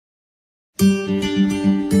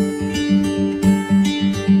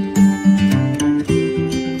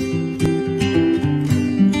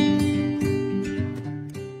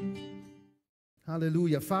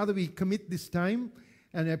Hallelujah. Father, we commit this time,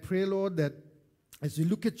 and I pray, Lord, that as we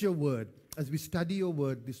look at your word, as we study your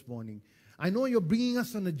word this morning, I know you're bringing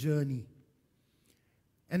us on a journey.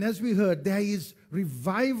 And as we heard, there is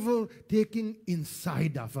revival taking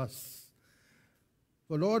inside of us.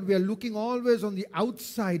 For Lord, we are looking always on the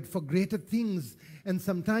outside for greater things, and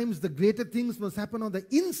sometimes the greater things must happen on the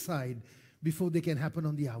inside before they can happen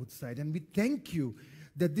on the outside. And we thank you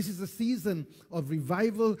that this is a season of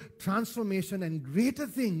revival, transformation, and greater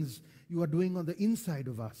things you are doing on the inside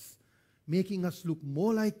of us, making us look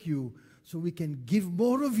more like you so we can give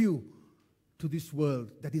more of you to this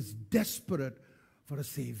world that is desperate for a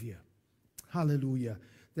Savior. Hallelujah.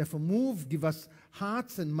 Therefore, move, give us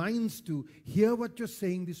hearts and minds to hear what you're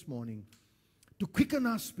saying this morning, to quicken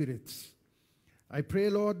our spirits. I pray,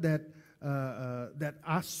 Lord, that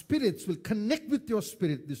our spirits will connect with your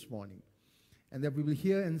spirit this morning, and that we will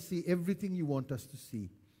hear and see everything you want us to see.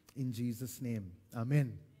 In Jesus' name,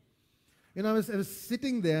 amen. You know, I was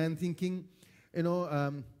sitting there and thinking,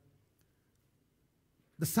 the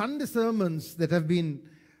Sunday sermons that have been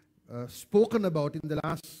spoken about in the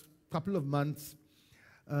last couple of months,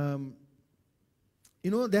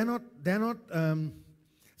 they're not,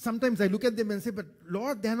 sometimes I look at them and say, but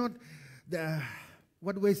Lord, they're not,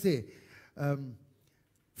 what do I say,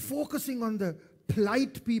 focusing on the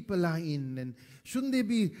plight people are in, and shouldn't there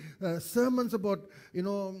be sermons about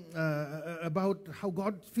about how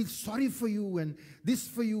God feels sorry for you, and this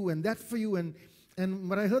for you, and that for you, and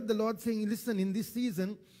what I heard the Lord saying, listen, in this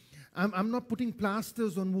season, I'm not putting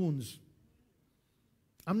plasters on wounds.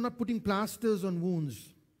 I'm not putting plasters on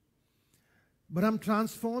wounds, but I'm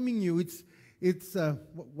transforming you. It's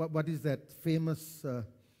what is that famous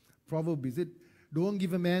proverb? Is it, don't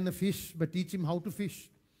give a man a fish, but teach him how to fish?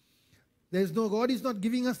 God is not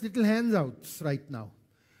giving us little handouts right now.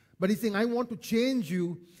 But He's saying, I want to change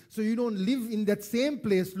you so you don't live in that same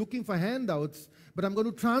place looking for handouts, but I'm going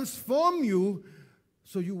to transform you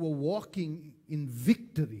so you are walking in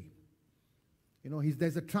victory.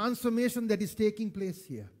 There's a transformation that is taking place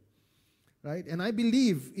here. Right? And I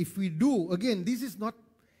believe if we do, again, this is not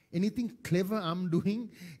anything clever I'm doing.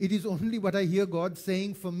 It is only what I hear God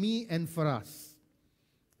saying for me and for us.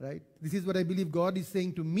 Right? This is what I believe God is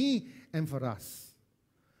saying to me and for us.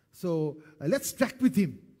 So let's track with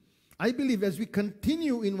Him. I believe as we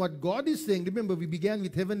continue in what God is saying, remember we began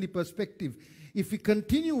with heavenly perspective. If we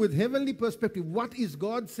continue with heavenly perspective, what is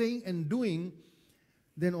God saying and doing,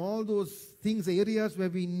 then all those things, areas where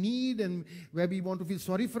we need and where we want to feel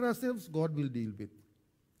sorry for ourselves, God will deal with.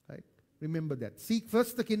 Right? Remember that. Seek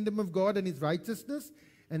first the kingdom of God and His righteousness,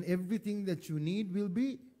 and everything that you need will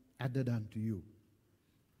be added unto you.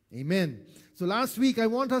 Amen. So last week, I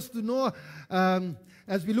want us to know,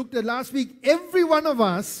 as we looked at last week, every one of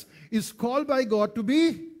us is called by God to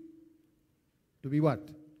be what?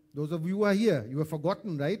 Those of you who are here, you have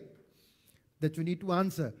forgotten, right? That you need to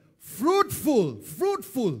answer. Fruitful,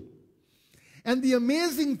 fruitful. And the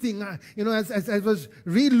amazing thing, as I was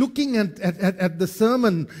re-looking at the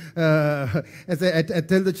sermon, as I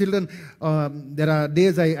tell the children, there are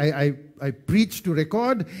days I preach to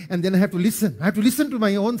record, and then I have to listen. I have to listen to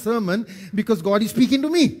my own sermon because God is speaking to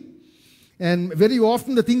me. And very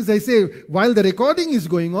often the things I say while the recording is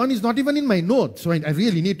going on is not even in my notes, so I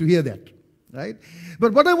really need to hear that. Right?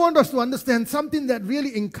 But what I want us to understand, something that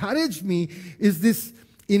really encouraged me is this,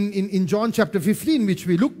 in John chapter 15, which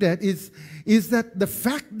we looked at, is that the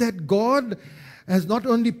fact that God has not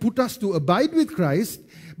only put us to abide with Christ,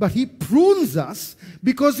 but He prunes us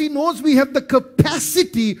because He knows we have the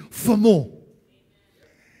capacity for more.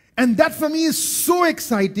 And that for me is so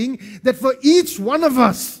exciting that for each one of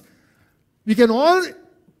us, we can all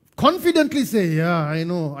confidently say, yeah, I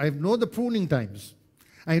know the pruning times.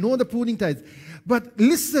 I know the pruning times. But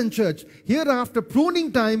listen, church, hereafter,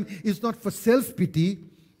 pruning time is not for self-pity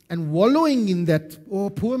and wallowing in that, oh,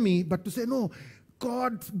 poor me, but to say, no,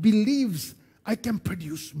 God believes I can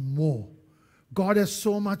produce more. God has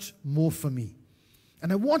so much more for me.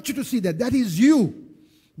 And I want you to see that. That is you.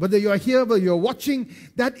 Whether you are here, whether you are watching,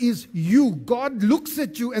 that is you. God looks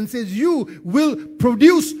at you and says, you will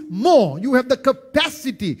produce more. You have the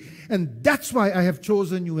capacity. And that's why I have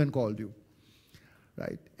chosen you and called you.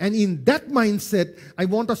 Right? And in that mindset, I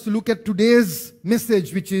want us to look at today's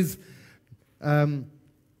message, which is,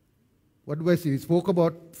 what do I say? We spoke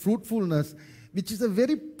about fruitfulness, which is a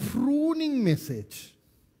very pruning message.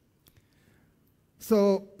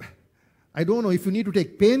 So, I don't know, if you need to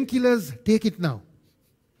take painkillers, take it now.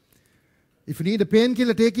 If you need a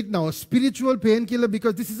painkiller, take it now. A spiritual painkiller,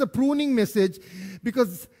 because this is a pruning message.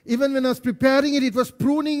 Because even when I was preparing it, it was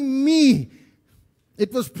pruning me.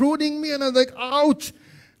 It was pruning me, and I was like, ouch,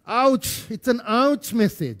 ouch. It's an ouch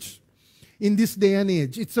message in this day and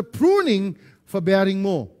age. It's a pruning for bearing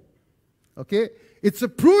more. Okay? It's a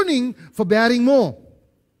pruning for bearing more.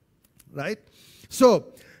 Right?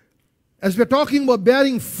 So, as we're talking about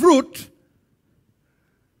bearing fruit,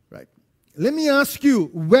 right, let me ask you,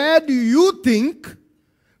 where do you think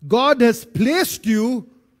God has placed you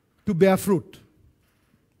to bear fruit?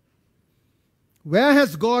 Where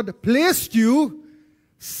has God placed you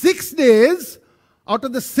 6 days out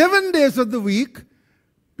of the 7 days of the week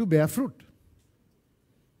to bear fruit?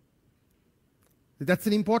 That's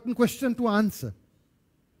an important question to answer.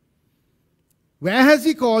 Where has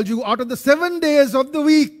He called you out of the 7 days of the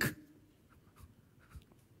week?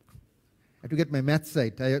 I have to get my maths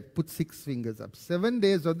right. I put 6 fingers up. 7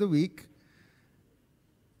 days of the week.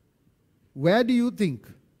 Where do you think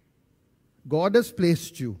God has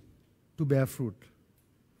placed you to bear fruit?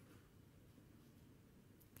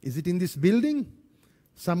 Is it in this building?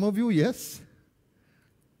 Some of you, yes.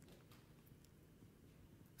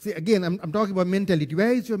 See, again, I'm talking about mentality.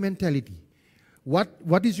 Where is your mentality?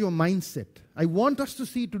 What is your mindset? I want us to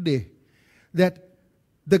see today that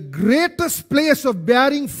the greatest place of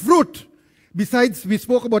bearing fruit, besides we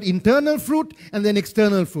spoke about internal fruit and then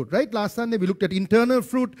external fruit, right? Last Sunday we looked at internal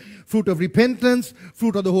fruit, fruit of repentance,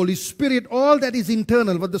 fruit of the Holy Spirit. All that is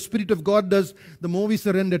internal. What the Spirit of God does, the more we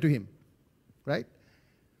surrender to Him, right?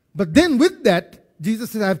 But then with that,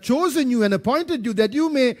 Jesus said, I have chosen you and appointed you that you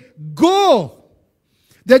may go.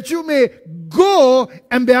 That you may go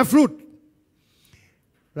and bear fruit.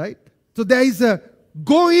 Right? So there is a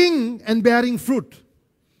going and bearing fruit.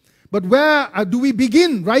 But where do we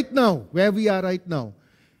begin right now? Where we are right now.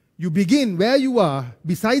 You begin where you are,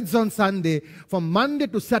 besides on Sunday, from Monday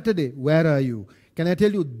to Saturday, where are you? Can I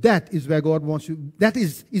tell you, that is where God wants you. That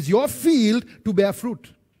is your field to bear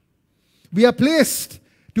fruit. We are placed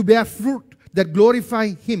to bear fruit that glorify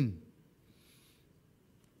Him.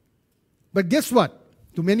 But guess what?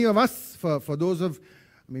 To many of us, for those of,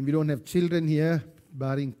 we don't have children here,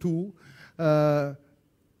 barring 2,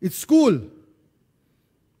 it's school.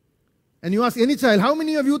 And you ask any child, how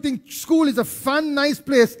many of you think school is a fun, nice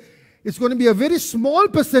place? It's going to be a very small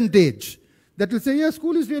percentage that will say, yeah,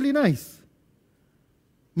 school is really nice.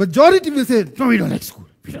 Majority will say, no, we don't like school.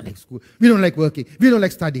 We don't like school. We don't like working. We don't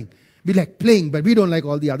like studying. We like playing, but we don't like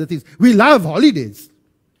all the other things. We love holidays.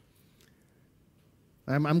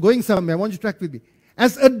 I'm going somewhere. I want you to track with me.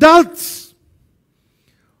 As adults,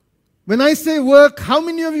 when I say work, how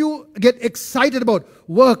many of you get excited about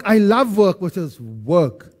work? I love work versus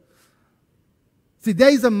work. See, there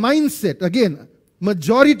is a mindset. Again,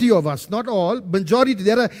 majority of us, not all, majority.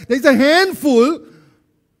 There is a handful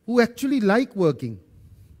who actually like working.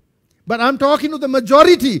 But I'm talking to the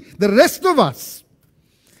majority, the rest of us,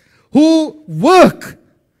 who work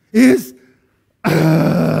is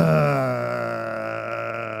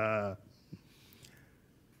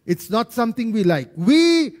it's not something we like.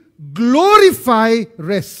 We glorify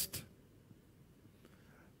rest.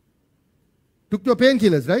 Took your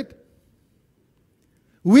painkillers, right?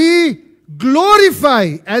 We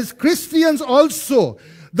glorify, as Christians also.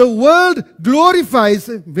 The world glorifies,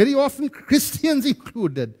 very often Christians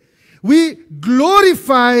included. We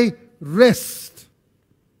glorify rest.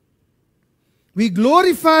 We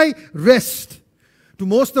glorify rest. To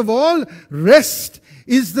most of all, rest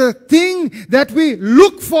is the thing that we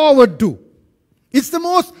look forward to. It's the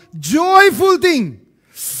most joyful thing.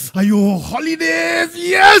 Are you holidays?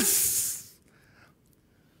 Yes!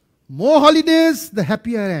 More holidays, the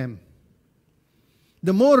happier I am.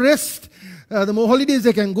 The more rest, the more holidays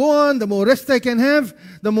I can go on, the more rest I can have,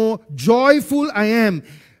 the more joyful I am.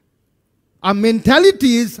 Our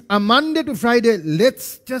mentalities are Monday to Friday,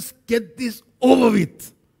 let's just get this over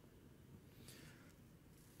with.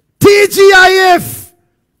 TGIF!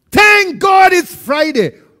 Thank God it's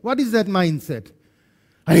Friday. What is that mindset?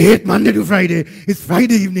 I hate Monday to Friday. It's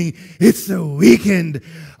Friday evening. It's a weekend.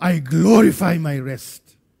 I glorify my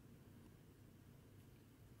rest.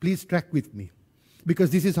 Please track with me. Because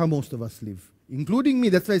this is how most of us live. Including me.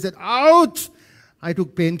 That's why I said, ouch! I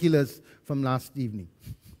took painkillers from last evening.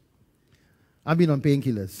 I've been on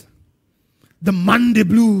painkillers. The Monday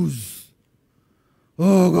blues.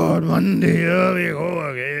 Oh God, Monday, here we go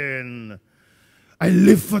again. I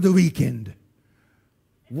live for the weekend.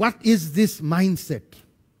 What is this mindset?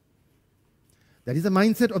 That is the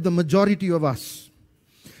mindset of the majority of us.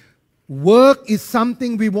 Work is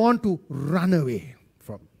something we want to run away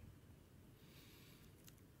from.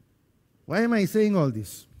 Why am I saying all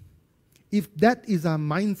this? If that is our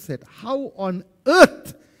mindset, how on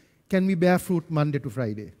earth can we bear fruit Monday to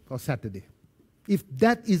Friday or Saturday? If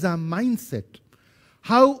that is our mindset,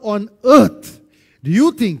 how on earth do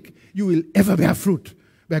you think you will ever bear fruit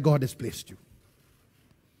where God has placed you?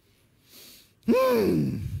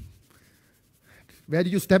 Where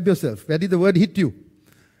did you stab yourself? Where did the word hit you?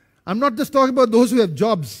 I'm not just talking about those who have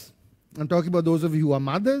jobs. I'm talking about those of you who are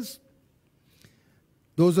mothers,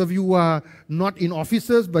 those of you who are not in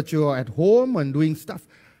offices but you're at home and doing stuff.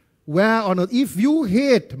 Where on earth, if you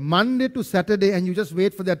hate Monday to Saturday and you just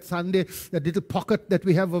wait for that Sunday, that little pocket that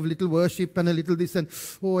we have of little worship and a little this and,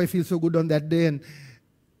 oh, I feel so good on that day, and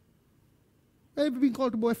where have you been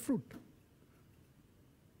called to bear fruit?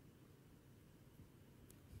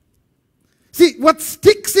 See, what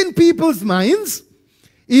sticks in people's minds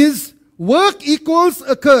is work equals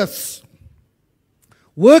a curse.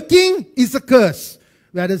 Working is a curse.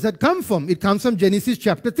 Where does that come from? It comes from Genesis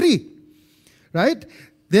chapter 3. Right?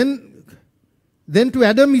 Then to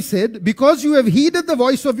Adam he said, because you have heeded the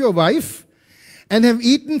voice of your wife and have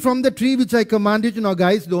eaten from the tree which I commanded you. Now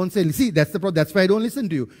guys, don't say, see, that's the problem. That's why I don't listen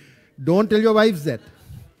to you. Don't tell your wives that.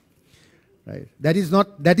 Right? That is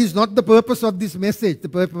not the purpose of this message. The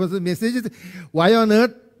purpose of the message is, why on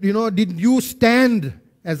earth, did you stand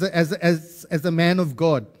as a man of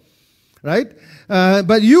God? Right?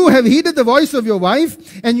 But you have heeded the voice of your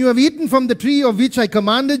wife, and you have eaten from the tree of which I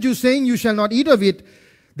commanded you, saying, you shall not eat of it.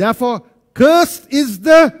 Therefore, cursed is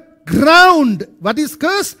the ground. What is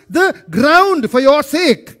cursed? The ground for your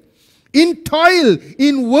sake. In toil,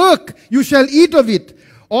 in work, you shall eat of it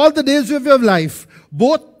all the days of your life.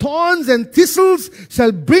 Both thorns and thistles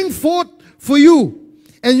shall bring forth for you,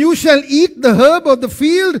 and you shall eat the herb of the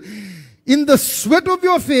field in the sweat of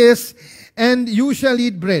your face, and you shall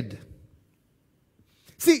eat bread.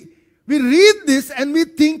 See, we read this and we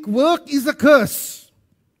think work is a curse.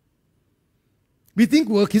 We think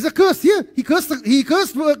work is a curse. Here, he cursed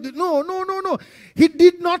work. No. He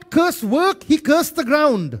did not curse work, he cursed the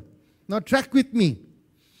ground. Now track with me.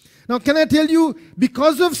 Now can I tell you,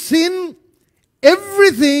 because of sin,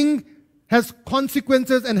 everything has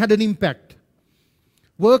consequences and had an impact.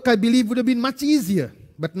 Work, I believe, would have been much easier.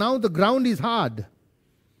 But now the ground is hard.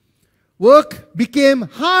 Work became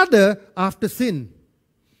harder after sin.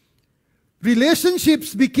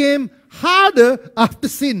 Relationships became harder after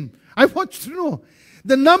sin. I want you to know,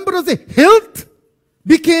 the number of the health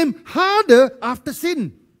became harder after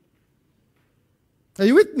sin. Are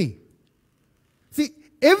you with me? See,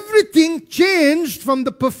 everything changed from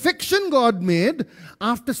the perfection God made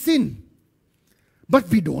after sin. But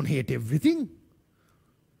we don't hate everything.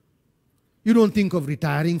 You don't think of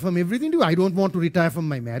retiring from everything, do you? I don't want to retire from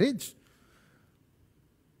my marriage.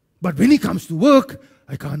 But when it comes to work,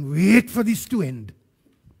 I can't wait for this to end.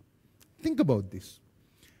 Think about this.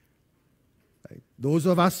 Right? Those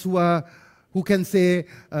of us who can say,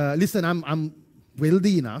 listen, I'm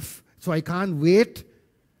wealthy enough, so I can't wait.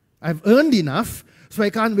 I've earned enough, so I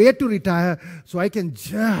can't wait to retire, so I can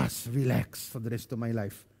just relax for the rest of my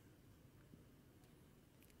life.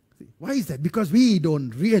 Why is that? Because we don't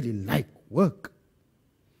really like work.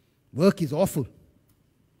 Work is awful.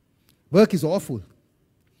 Work is awful.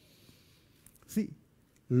 See,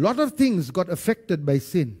 a lot of things got affected by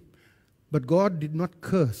sin, but God did not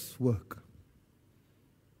curse work.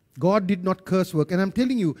 God did not curse work. And I'm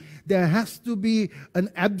telling you, there has to be an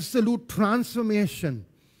absolute transformation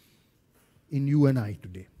in you and I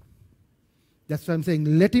today. That's why I'm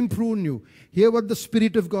saying, let Him prune you. Hear what the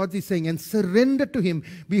Spirit of God is saying and surrender to Him.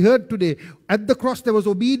 We heard today, at the cross there was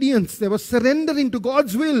obedience. There was surrendering to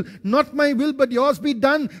God's will. Not my will, but yours be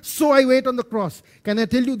done. So I wait on the cross. Can I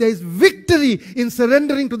tell you, there is victory in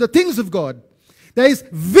surrendering to the things of God. There is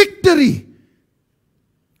victory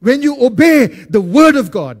when you obey the Word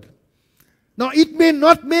of God. Now, it may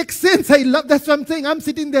not make sense. That's what I'm saying. I'm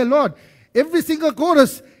sitting there, Lord. Every single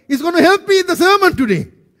chorus is going to help me in the sermon today.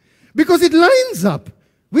 Because it lines up.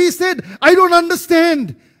 We said, I don't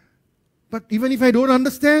understand. But even if I don't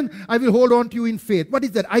understand, I will hold on to you in faith. What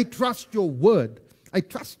is that? I trust your word. I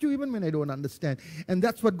trust you even when I don't understand. And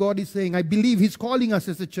that's what God is saying. I believe He's calling us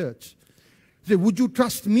as a church. He said, would you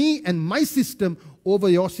trust me and my system over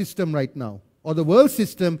your system right now? Or the world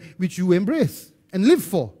system which you embrace and live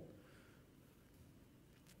for?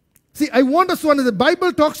 See, I want us to understand the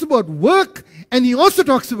Bible talks about work and He also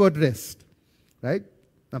talks about rest. Right?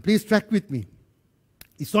 Now please track with me.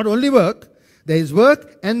 It's not only work. There is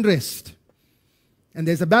work and rest. And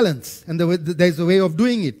there's a balance. And there's a way of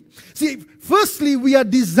doing it. See, firstly, we are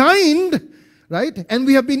designed, right? And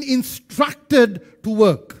we have been instructed to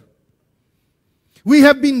work. We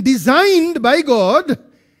have been designed by God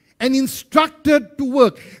and instructed to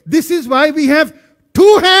work. This is why we have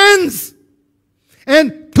 2 hands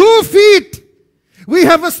and 2 feet. We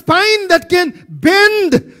have a spine that can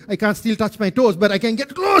bend. I can't still touch my toes, but I can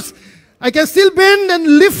get close. I can still bend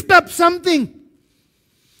and lift up something.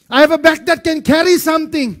 I have a back that can carry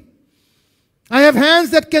something. I have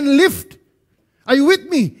hands that can lift. Are you with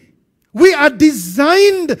me? We are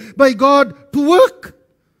designed by God to work.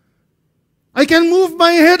 I can move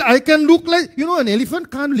my head. I can look like, an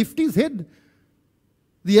elephant can't lift his head.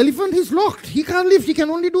 The elephant is locked. He can't lift. He can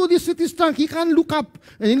only do this with his tongue. He can't look up.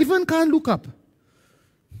 An elephant can't look up.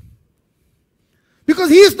 Because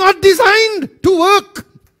he is not designed to work.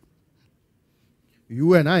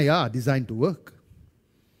 You and I are designed to work.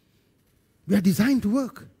 We are designed to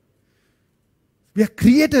work. We are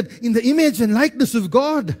created in the image and likeness of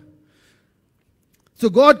God. So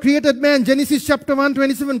God created man. Genesis chapter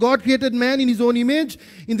 1:27. God created man in his own image.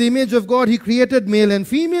 In the image of God, he created male and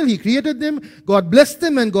female. He created them. God blessed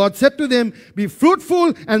them, and God said to them, be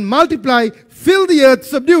fruitful and multiply, fill the earth,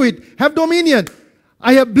 subdue it, have dominion.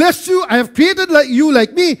 I have blessed you. I have created you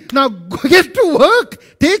like me. Now get to work.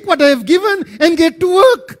 Take what I have given and get to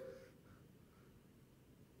work.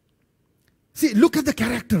 See, look at the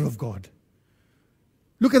character of God.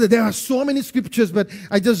 Look at it. There are so many scriptures, but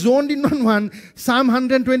I just zoned in on one. Psalm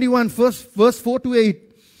 121, verse 4 to 8.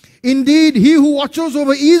 Indeed, he who watches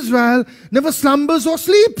over Israel never slumbers or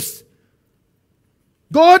sleeps.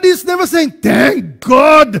 God is never saying, thank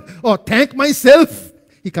God, or thank myself.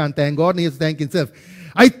 He can't thank God, he has to thank himself.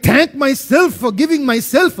 I thank myself for giving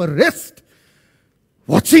myself a rest.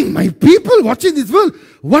 Watching my people, watching this world.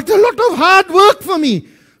 What a lot of hard work for me.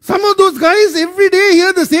 Some of those guys every day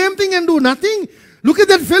hear the same thing and do nothing. Look at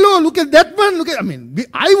that fellow, look at that one.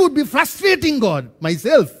 I would be frustrating God,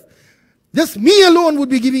 myself. Just me alone would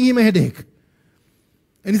be giving him a headache.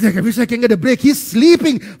 And he's like, I wish I can get a break. He's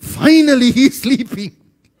sleeping. Finally, he's sleeping.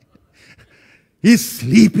 He's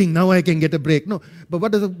sleeping. Now I can get a break. No, but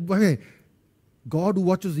what does God who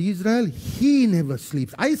watches Israel, he never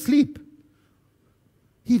sleeps. I sleep.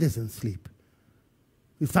 He doesn't sleep.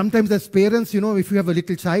 Sometimes as parents, if you have a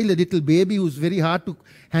little child, a little baby who's very hard to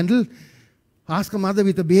handle, ask a mother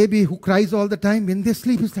with a baby who cries all the time. When they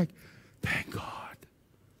sleep, it's like, thank God.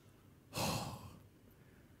 Oh.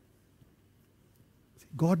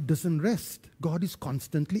 God doesn't rest. God is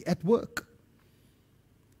constantly at work.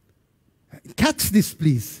 Catch this,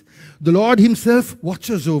 please. The Lord himself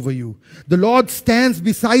watches over you. The Lord stands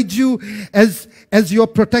beside you as your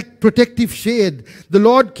protective shade. The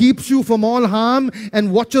Lord keeps you from all harm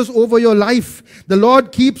and watches over your life. The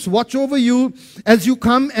Lord keeps watch over you as you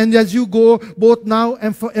come and as you go, both now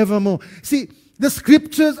and forevermore. See, the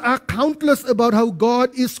scriptures are countless about how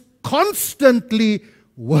God is constantly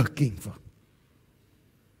working for.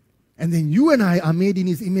 And then you and I are made in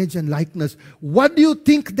his image and likeness. What do you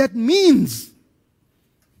think that means?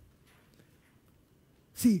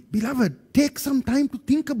 See, beloved, take some time to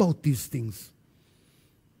think about these things.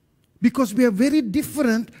 Because we are very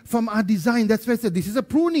different from our design. That's why I said this is a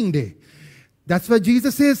pruning day. That's why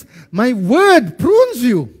Jesus says, my word prunes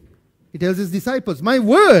you. He tells his disciples, my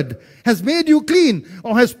word has made you clean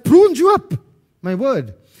or has pruned you up. My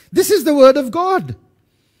word. This is the word of God.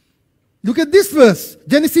 Look at this verse,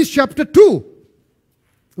 Genesis chapter 2,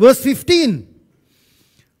 verse 15.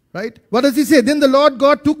 Right? What does he say? Then the Lord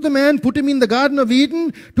God took the man, put him in the Garden of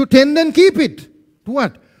Eden to tend and keep it. To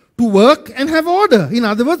what? To work and have order. In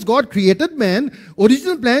other words, God created man.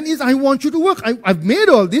 Original plan is, I want you to work. I've made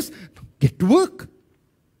all this. Get to work.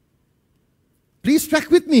 Please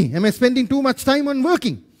track with me. Am I spending too much time on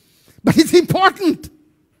working? But it's important.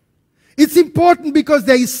 It's important because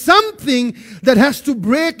there is something that has to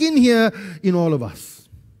break in here in all of us.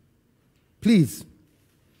 Please.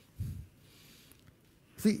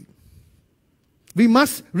 See, we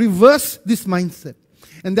must reverse this mindset.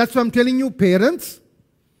 And that's why I'm telling you, parents,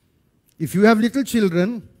 if you have little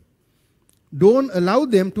children, don't allow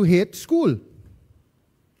them to hate school.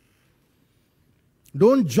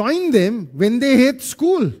 Don't join them when they hate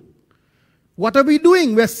school. What are we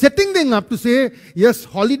doing? We're setting them up to say, yes,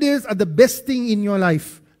 holidays are the best thing in your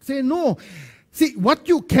life. Say no. See, what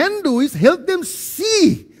you can do is help them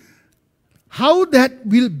see how that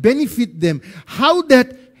will benefit them, how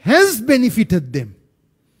that has benefited them.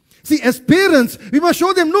 See, as parents, we must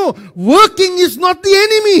show them, no, working is not the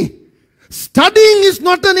enemy. Studying is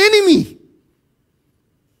not an enemy.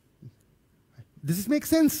 Does this make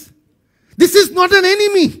sense? This is not an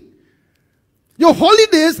enemy. Your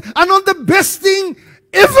holidays are not the best thing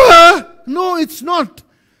ever. No, it's not.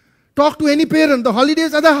 Talk to any parent. The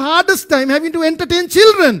holidays are the hardest time having to entertain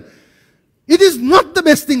children. It is not the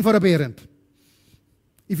best thing for a parent.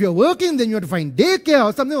 If you're working, then you have to find daycare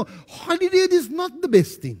or something. Holiday is not the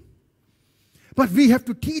best thing. But we have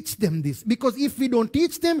to teach them this, because if we don't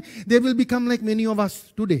teach them, they will become like many of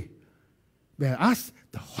us today. Where us,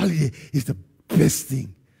 the holiday is the best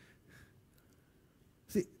thing.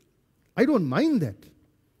 See, I don't mind that.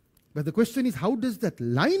 But the question is, how does that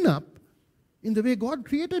line up in the way God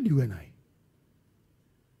created you and I?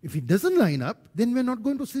 If it doesn't line up, then we're not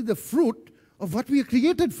going to see the fruit of what we are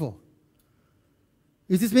created for.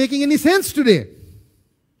 Is this making any sense today?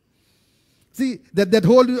 See, that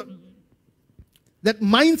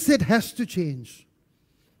mindset has to change.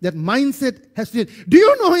 That mindset has to change. Do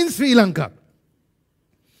you know in Sri Lanka,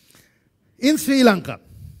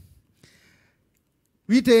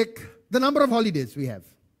 we take the number of holidays we have.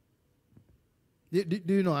 Do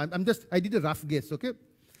you know? I did a rough guess, okay?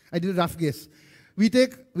 I did a rough guess. We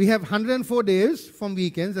have 104 days from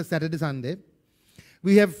weekends, as Saturday, Sunday.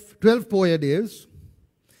 We have 12 Poya days.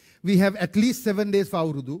 We have at least 7 days for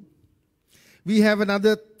Aurudu. We have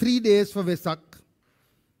another 3 days for Vesak,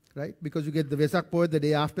 right? Because you get the Vesak Poya the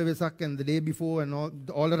day after Vesak and the day before, and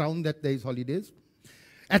all around that there is holidays.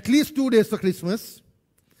 At least 2 days for Christmas.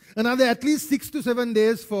 Another at least 6 to 7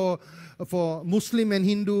 days for Muslim and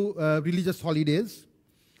Hindu religious holidays,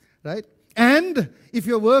 right? And if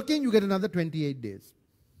you're working, you get another 28 days.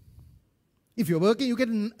 If you're working, you get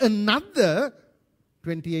another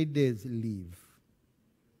 28 days leave.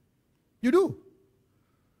 You do.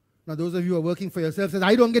 Now, those of you who are working for yourself says,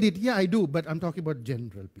 I don't get it. Yeah, I do, but I'm talking about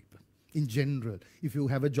general people. In general, if you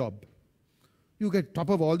have a job, you get top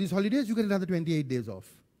of all these holidays, you get another 28 days off.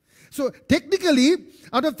 So technically,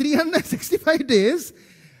 out of 365 days,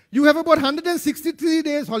 you have about 163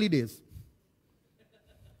 days holidays.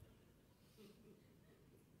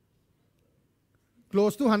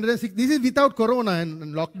 Close to 106. This is without corona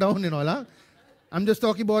and lockdown and all. Huh? I'm just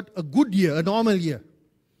talking about a good year, a normal year,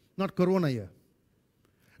 not corona year.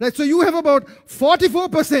 Right, so you have about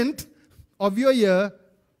 44% of your year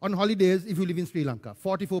on holidays if you live in Sri Lanka.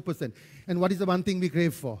 44%. And what is the one thing we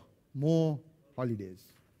crave for? More holidays.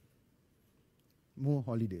 More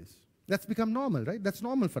holidays. That's become normal, right? That's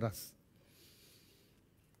normal for us.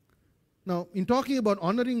 Now, in talking about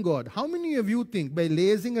honoring God, how many of you think by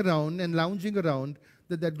lazing around and lounging around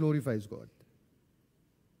that glorifies God?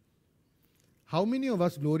 How many of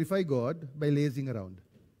us glorify God by lazing around?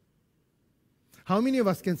 How many of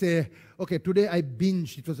us can say, okay, today I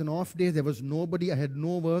binged, it was an off day, there was nobody, I had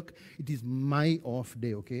no work, it is my off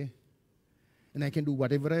day, okay? And I can do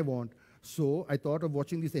whatever I want. So I thought of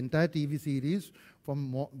watching this entire TV series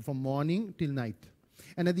from morning till night.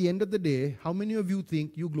 And at the end of the day, how many of you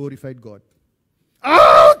think you glorified God?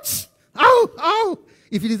 Ouch! Ow! Ow!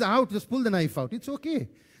 If it is out, just pull the knife out. It's okay.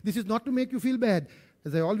 This is not to make you feel bad.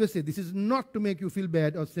 As I always say, this is not to make you feel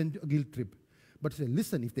bad or send a guilt trip. But say,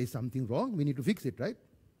 listen, if there's something wrong, we need to fix it, right?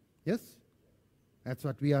 Yes? That's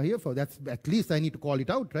what we are here for. That's at least I need to call it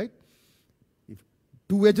out, right?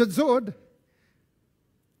 Two-edged sword.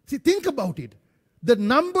 See, think about it. The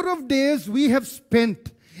number of days we have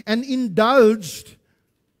spent and indulged,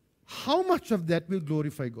 how much of that will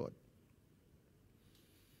glorify God?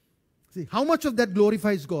 See, how much of that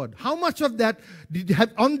glorifies God? How much of that did you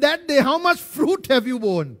have on that day? How much fruit have you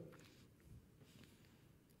borne?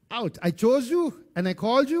 Out. I chose you and I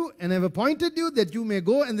called you and I've appointed you that you may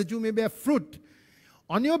go and that you may bear fruit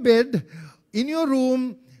on your bed, in your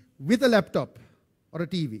room, with a laptop or a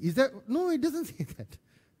TV. Is that? No, it doesn't say that.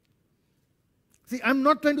 See, I'm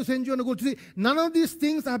not trying to send you on a good. See, none of these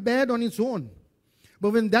things are bad on its own.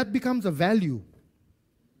 But when that becomes a value,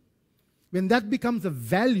 when that becomes a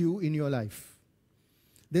value in your life,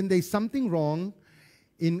 then there's something wrong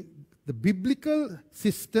in the biblical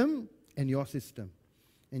system and your system.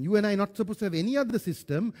 And you and I are not supposed to have any other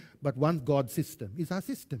system, but one God system. It's our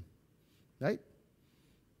system. Right?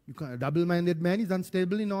 A double-minded man is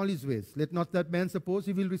unstable in all his ways. Let not that man suppose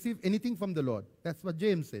he will receive anything from the Lord. That's what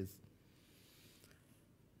James says.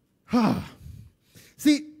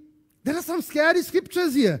 See, there are some scary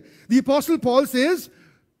scriptures here. The Apostle Paul says,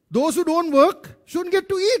 those who don't work shouldn't get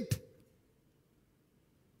to eat.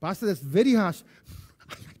 Pastor, that's very harsh.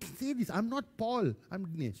 I can say this. I'm not Paul. I'm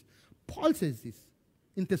Dinesh. Paul says this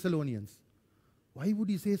in Thessalonians. Why would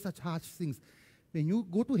he say such harsh things? When you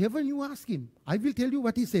go to heaven, you ask him. I will tell you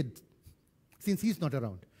what he said, since he's not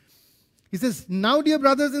around. He says, now, dear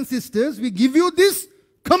brothers and sisters, we give you this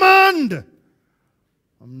command.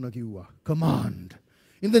 Command.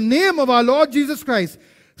 In the name of our Lord Jesus Christ,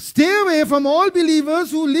 stay away from all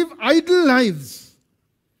believers who live idle lives.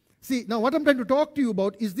 See, now what I'm trying to talk to you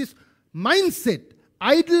about is this mindset,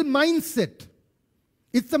 idle mindset.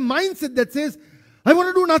 It's a mindset that says, I want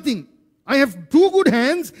to do nothing. I have 2 good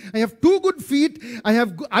hands, I have 2 good feet, I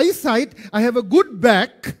have eyesight, I have a good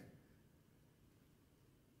back,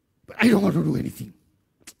 but I don't want to do anything.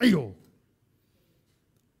 Ayo.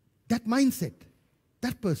 That mindset,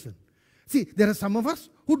 that person. See, there are some of us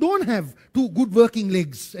who don't have 2 good working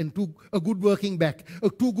legs and a good working back, or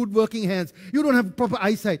 2 good working hands. You don't have proper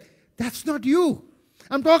eyesight. That's not you.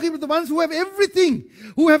 I'm talking about the ones who have everything,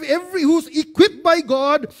 who's equipped by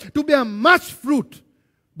God to bear much fruit,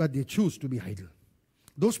 but they choose to be idle.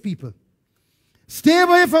 Those people. Stay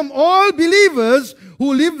away from all believers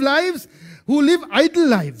who live idle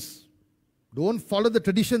lives. Don't follow the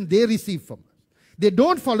tradition they receive from us. They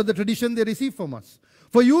don't follow the tradition they receive from us.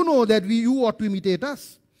 For you know that you ought to imitate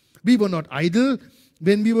us. We were not idle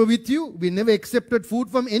when we were with you. We never accepted food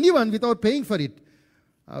from anyone without paying for it.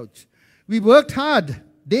 Ouch. We worked hard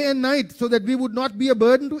day and night so that we would not be a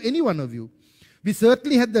burden to any one of you. We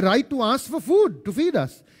certainly had the right to ask for food to feed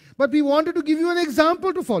us. But we wanted to give you an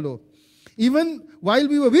example to follow. Even while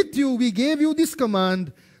we were with you, we gave you this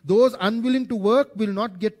command: those unwilling to work will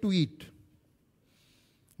not get to eat.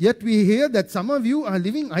 Yet we hear that some of you are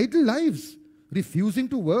living idle lives, refusing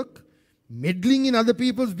to work, meddling in other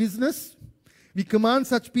people's business. We command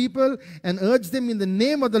such people and urge them in the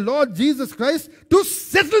name of the Lord Jesus Christ to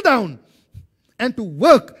settle down and to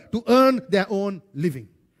work to earn their own living.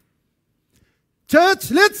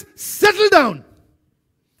 Church, let's settle down.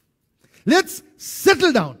 Let's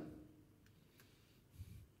settle down.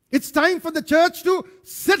 It's time for the church to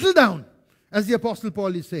settle down, as the Apostle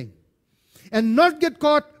Paul is saying, and not get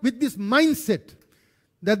caught with this mindset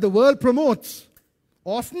that the world promotes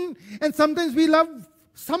often, and sometimes we love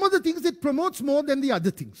some of the things it promotes more than the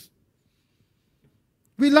other things.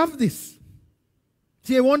 We love this.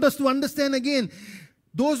 See, I want us to understand again,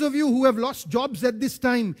 those of you who have lost jobs at this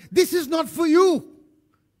time, this is not for you.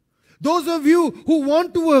 Those of you who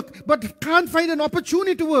want to work but can't find an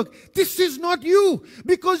opportunity to work, this is not you,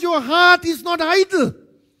 because your heart is not idle.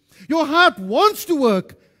 Your heart wants to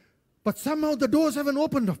work, but somehow the doors haven't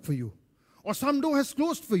opened up for you, or some door has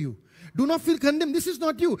closed for you. Do not feel condemned. This is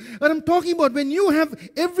not you. But I'm talking about when you have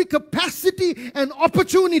every capacity and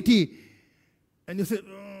opportunity, and you say,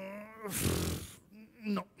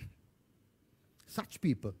 no. Such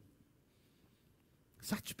people.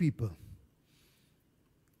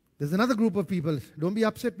 There's another group of people. Don't be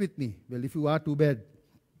upset with me. Well, if you are, too bad.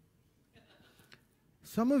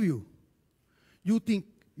 Some of you, you think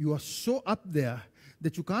you are so up there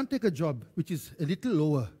that you can't take a job which is a little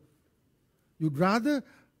lower. You'd rather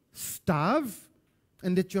starve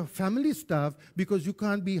and let your family starve because you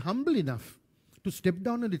can't be humble enough to step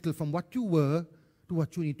down a little from what you were to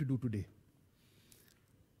what you need to do today.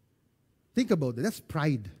 Think about that. That's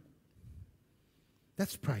pride.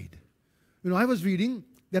 That's pride. You know, I was reading,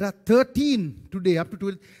 there are 13 today, up to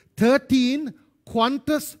 12, 13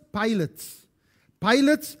 Qantas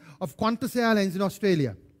pilots of Qantas Airlines in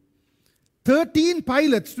Australia. 13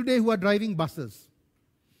 pilots today who are driving buses.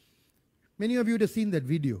 Many of you would have seen that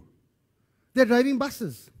video. They're driving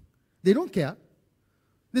buses. They don't care.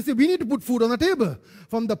 They say, we need to put food on the table.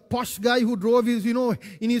 From the posh guy who drove his,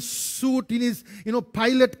 in his suit, in his,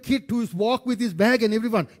 pilot kit, who's walked with his bag, and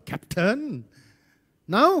everyone, Captain,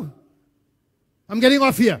 now I'm getting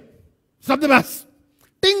off here. Stop the bus.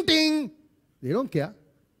 Ting, ting. They don't care.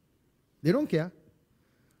 They don't care.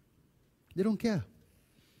 They don't care.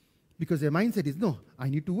 Because their mindset is, no, I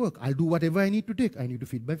need to work. I'll do whatever I need to take. I need to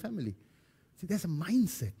feed my family. See, there's a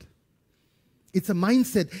mindset. It's a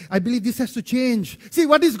mindset. I believe this has to change. See,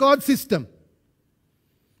 what is God's system?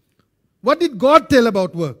 What did God tell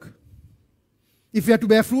about work? If we have to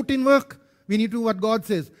bear fruit in work, we need to do what God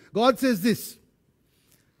says. God says this.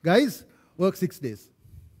 Guys, work 6 days.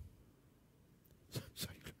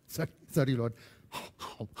 Sorry, Lord.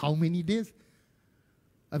 How many days?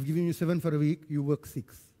 I've given you 7 for a week. You work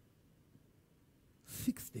 6.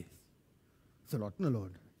 6 days. It's a lot, no,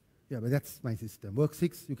 Lord. Yeah, but that's my system. Work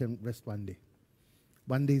 6, you can rest 1 day.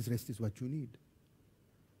 1 day's rest is what you need.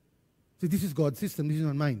 See, this is God's system. This is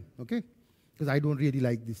not mine, okay? Because I don't really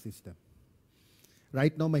like this system.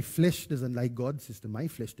 Right now, my flesh doesn't like God's system. My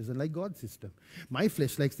flesh doesn't like God's system. My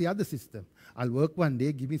flesh likes the other system. I'll work 1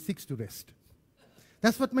 day, give me 6 to rest.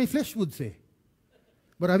 That's what my flesh would say.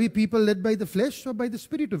 But are we people led by the flesh or by the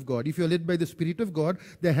Spirit of God? If you're led by the Spirit of God,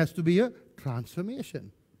 there has to be a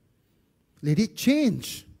transformation. Let it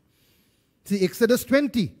change. See, Exodus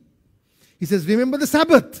 20. He says, remember the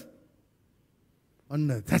Sabbath. Oh,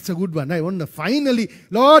 no, that's a good one. I wonder, finally,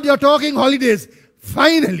 Lord, you're talking holidays.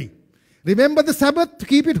 Finally. Remember the Sabbath to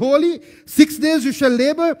keep it holy. 6 days you shall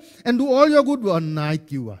labor and do all your good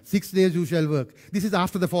work. 6 days you shall work. This is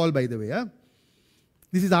after the fall, by the way. Huh?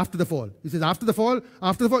 This is after the fall. He says, after the fall,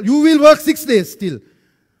 you will work 6 days still.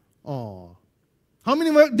 Oh. How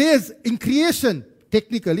many days in creation,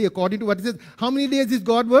 technically, according to what he says, how many days did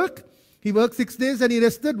God work? He worked 6 days and he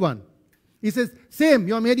rested 1. He says, same,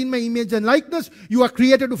 you are made in my image and likeness. You are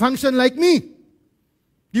created to function like me.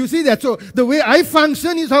 Do you see that? So the way I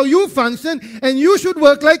function is how you function, and you should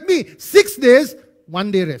work like me. 6 days,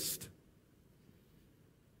 1 day rest.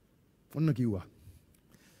 And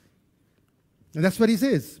that's what he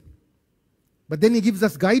says. But then he gives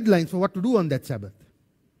us guidelines for what to do on that Sabbath.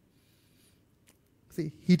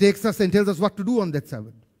 See, he takes us and tells us what to do on that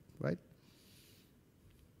Sabbath, right?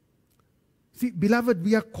 See, beloved,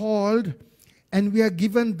 we are called and we are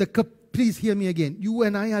given please hear me again. You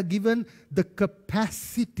and I are given the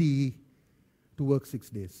capacity to work 6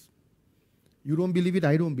 days. You don't believe it,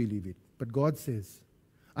 I don't believe it. But God says,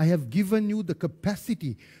 I have given you the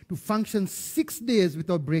capacity to function 6 days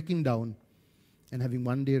without breaking down and having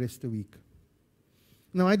 1 day rest a week.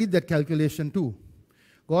 Now, I did that calculation too.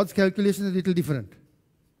 God's calculation is a little different.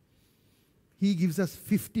 He gives us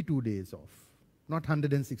 52 days off, not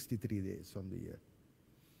 163 days from the year.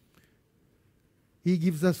 He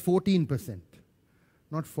gives us 14%,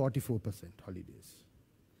 not 44% holidays.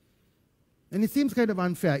 And it seems kind of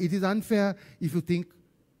unfair. It is unfair if you think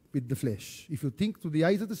with the flesh. If you think through the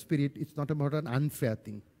eyes of the Spirit, it's not about an unfair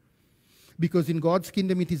thing. Because in God's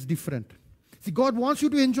kingdom, it is different. See, God wants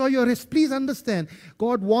you to enjoy your rest. Please understand,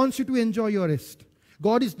 God wants you to enjoy your rest.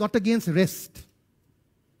 God is not against rest.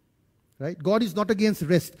 Right? God is not against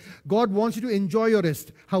rest. God wants you to enjoy your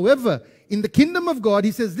rest. However, in the kingdom of God,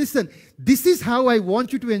 he says, listen, this is how I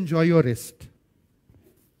want you to enjoy your rest.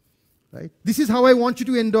 Right? This is how I want you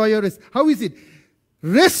to enjoy your rest. How is it?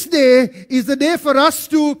 Rest day is the day for us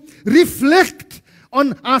to reflect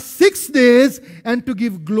on our 6 days and to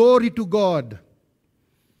give glory to God.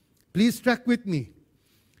 Please track with me.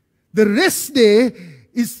 The rest day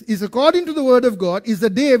is according to the word of God, is the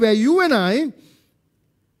day where you and I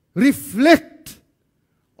reflect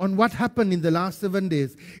on what happened in the last 7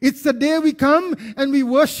 days. It's the day we come and we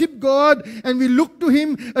worship God and we look to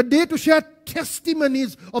Him, a day to share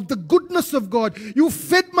testimonies of the goodness of God. You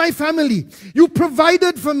fed my family. You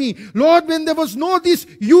provided for me. Lord, when there was no this,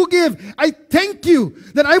 you gave. I thank you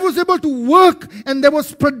that I was able to work and there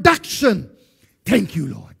was production. Thank you,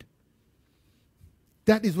 Lord.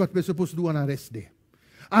 That is what we're supposed to do on our rest day.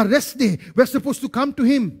 Our rest day, we're supposed to come to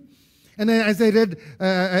Him. And as I read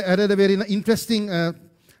a very interesting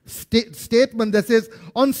statement that says,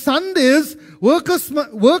 on Sundays,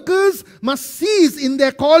 workers must cease in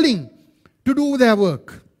their calling to do their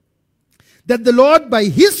work, that the Lord by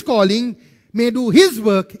His calling may do His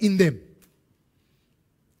work in them.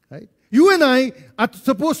 Right? You and I are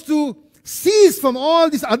supposed to cease from all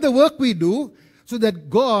this other work we do so that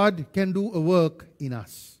God can do a work in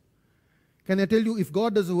us. Can I tell you, if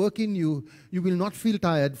God does a work in you, you will not feel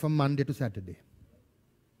tired from Monday to Saturday.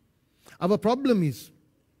 Our problem is,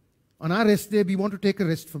 on our rest day, we want to take a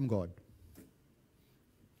rest from God.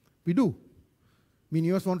 We do. Many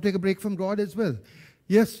of us want to take a break from God as well.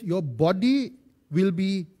 Yes, your body will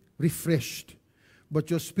be refreshed, but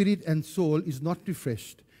your spirit and soul is not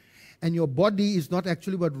refreshed. And your body is not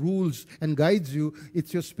actually what rules and guides you,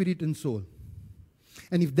 it's your spirit and soul.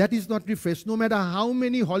 And if that is not refreshed, no matter how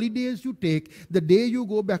many holidays you take, the day you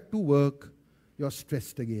go back to work, you're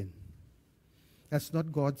stressed again. That's not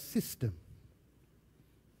God's system.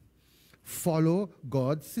 Follow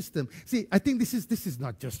God's system. See, I think this is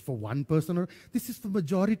not just for one person, or this is for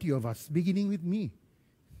majority of us, beginning with me.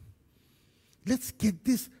 Let's get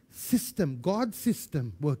this system, God's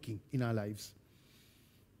system, working in our lives.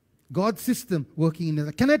 God's system working in our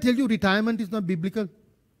lives. Can I tell you, retirement is not biblical?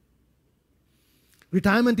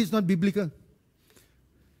 Retirement is not biblical.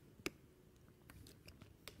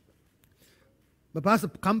 But pastor,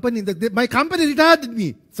 my company retired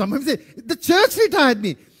me. Someone say, the church retired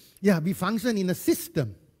me. Yeah, we function in a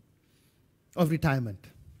system of retirement.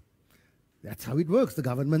 That's how it works. The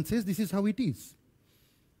government says this is how it is.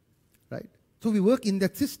 Right? So we work in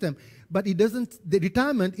that system. But it doesn't, the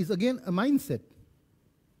retirement is again a mindset.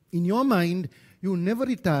 In your mind, you never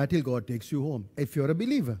retire till God takes you home, if you're a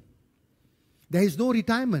believer. There is no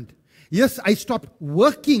retirement. Yes, I stopped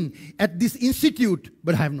working at this institute,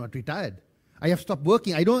 but I have not retired. I have stopped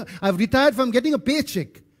working. I've retired from getting a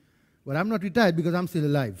paycheck. But I'm not retired because I'm still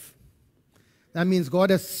alive. That means God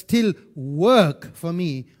has still work for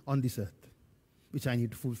me on this earth, which I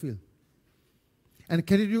need to fulfill. And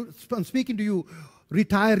I'm speaking to you,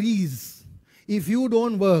 retirees. If you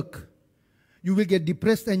don't work, you will get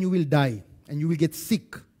depressed and you will die. And you will get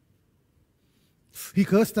sick. He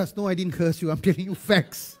cursed us. No, I didn't curse you. I'm telling you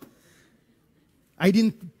facts. I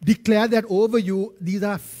didn't declare that over you. These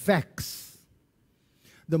are facts.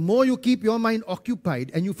 The more you keep your mind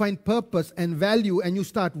occupied and you find purpose and value and you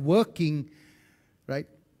start working, right,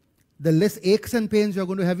 the less aches and pains you're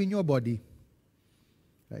going to have in your body.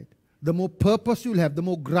 Right? The more purpose you'll have,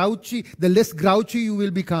 the less grouchy you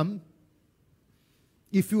will become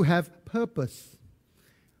if you have purpose.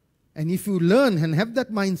 And if you learn and have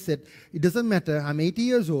that mindset, it doesn't matter, I'm 80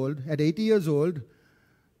 years old. At 80 years old,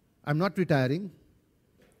 I'm not retiring.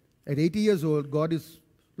 At 80 years old, God is,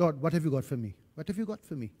 Lord, what have you got for me? What have you got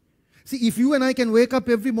for me? See, if you and I can wake up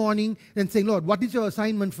every morning and say, Lord, what is your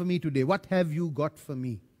assignment for me today? What have you got for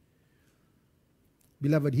me?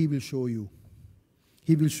 Beloved, He will show you.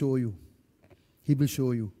 He will show you. He will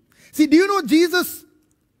show you. See, do you know Jesus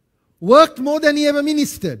worked more than He ever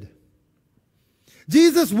ministered?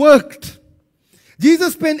 Jesus worked.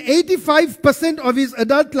 Jesus spent 85% of His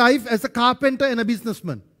adult life as a carpenter and a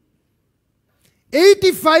businessman.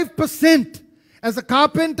 85% as a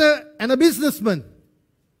carpenter and a businessman.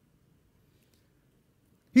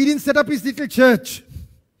 He didn't set up his little church.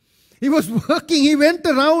 He was working. He went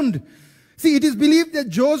around. See, it is believed that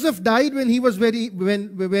Joseph died when he was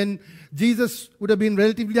when Jesus would have been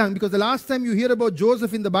relatively young. Because the last time you hear about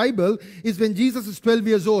Joseph in the Bible is when Jesus is 12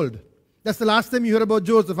 years old. That's the last time you hear about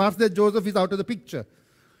Joseph. After that, Joseph is out of the picture.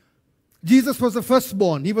 Jesus was the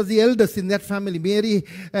firstborn. He was the eldest in that family. Mary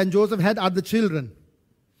and Joseph had other children.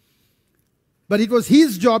 But it was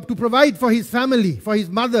his job to provide for his family, for his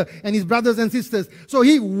mother and his brothers and sisters. So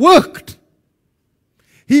he worked.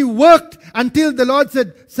 He worked until the Lord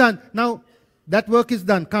said, son, now that work is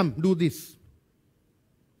done. Come, do this.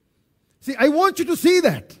 See, I want you to see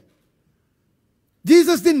that.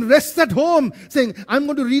 Jesus didn't rest at home saying, I'm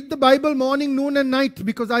going to read the Bible morning, noon and night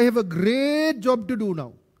because I have a great job to do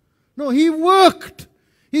now. No, he worked.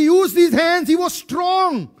 He used his hands. He was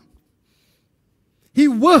strong. He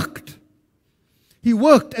worked. He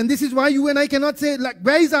worked. And this is why you and I cannot say, like,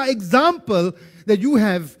 where is our example that you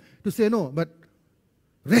have to say, no, but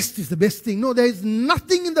rest is the best thing. No, there is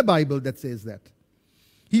nothing in the Bible that says that.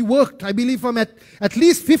 He worked, I believe, from at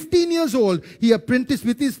least 15 years old. He apprenticed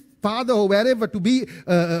with his father or wherever to be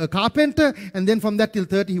a carpenter. And then from that till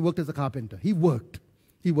 30, he worked as a carpenter. He worked.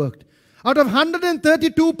 He worked. Out of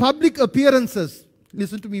 132 public appearances,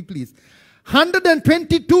 listen to me please,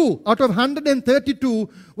 122 out of 132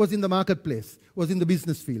 was in the marketplace, was in the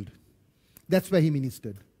business field. That's where he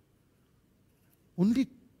ministered. Only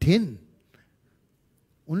 10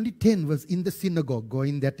 was in the synagogue or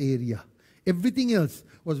in that area. Everything else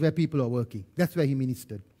was where people are working. That's where he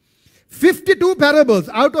ministered. 52 parables.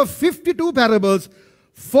 Out of 52 parables,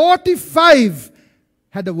 45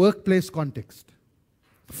 had a workplace context.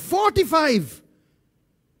 45.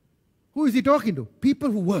 Who is he talking to? People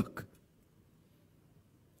who work.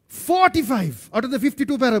 45 out of the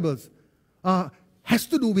 52 parables has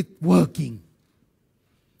to do with working.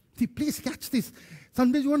 See, please catch this.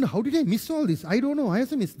 Sometimes you wonder, how did I miss all this? I don't know. I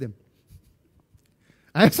also missed them.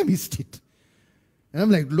 I also missed it. And I'm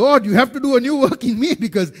like, Lord, you have to do a new work in me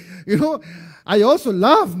because, I also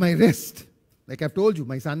love my rest. Like I've told you,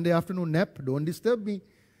 my Sunday afternoon nap, don't disturb me.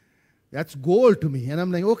 That's gold to me. And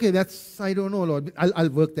I'm like, okay, I don't know, Lord. I'll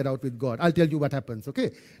work that out with God. I'll tell you what happens,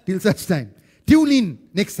 okay? Till such time. Tune in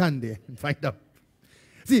next Sunday and find out.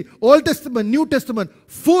 See, Old Testament, New Testament,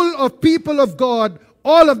 full of people of God,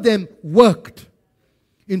 all of them worked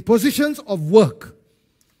in positions of work.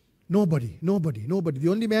 Nobody. The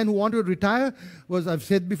only man who wanted to retire was, I've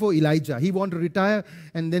said before, Elijah. He wanted to retire,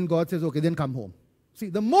 and then God says, okay, then come home. See,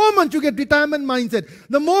 the moment you get retirement mindset,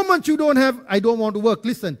 the moment you don't have, I don't want to work,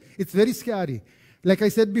 listen, it's very scary. Like I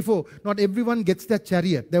said before, not everyone gets that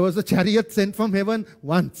chariot. There was a chariot sent from heaven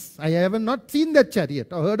once. I have not seen that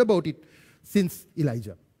chariot or heard about it since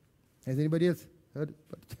Elijah. Has anybody else heard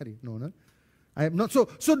about the chariot? No? I have not.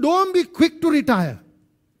 So don't be quick to retire.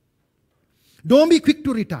 Don't be quick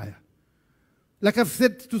to retire. Like I've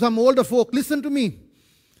said to some older folk, listen to me.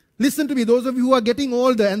 Listen to me, those of you who are getting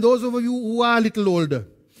older and those of you who are a little older.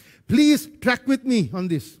 Please track with me on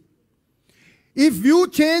this. If you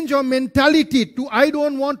change your mentality to I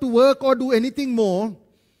don't want to work or do anything more,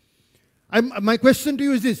 my question to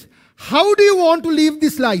you is this. How do you want to live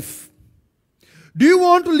this life? Do you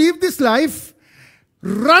want to live this life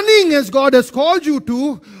running as God has called you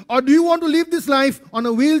to, or do you want to live this life on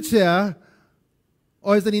a wheelchair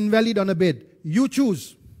or as an invalid on a bed? You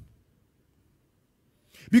choose.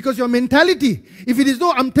 Because your mentality, if it is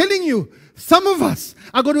no, I'm telling you, some of us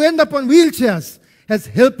are going to end up on wheelchairs as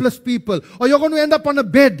helpless people. Or you're going to end up on a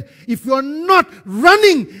bed if you are not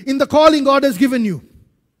running in the calling God has given you.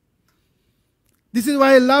 This is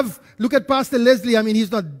why I look at Pastor Leslie. I mean,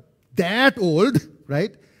 he's not that old.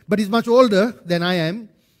 right? But he's much older than I am.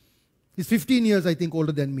 He's 15 years, I think,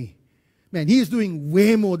 older than me. Man, he is doing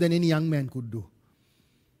way more than any young man could do.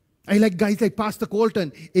 I like guys like Pastor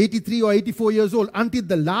Colton, 83 or 84 years old. Until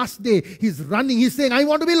the last day, he's running. He's saying, I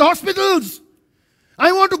want to build hospitals.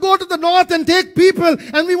 I want to go to the north and take people.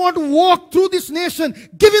 And we want to walk through this nation,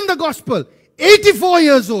 giving the gospel. 84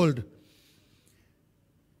 years old.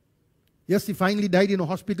 Yes, he finally died in a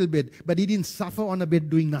hospital bed. But he didn't suffer on a bed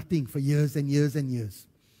doing nothing for years and years and years.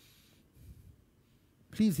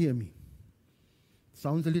 Please hear me.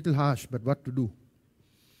 Sounds a little harsh, but what to do?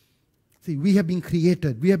 See, we have been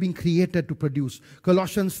created. We have been created to produce.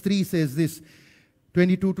 Colossians 3 says this,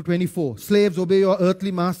 22 to 24. Slaves, obey your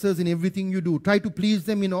earthly masters in everything you do. Try to please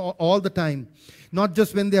them in all the time, not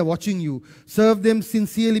just when they are watching you. Serve them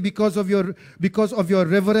sincerely because of your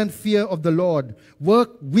reverent fear of the Lord.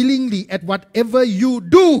 Work willingly at whatever you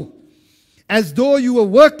do, as though you were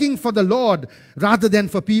working for the Lord rather than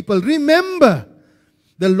for people. Remember,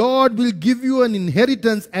 the Lord will give you an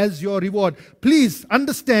inheritance as your reward. Please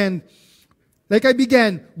understand, like I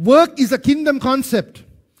began, work is a kingdom concept.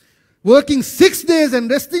 Working 6 days and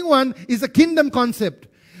resting one is a kingdom concept.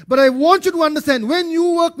 But I want you to understand, when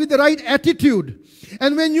you work with the right attitude,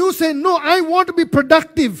 and when you say, no, I want to be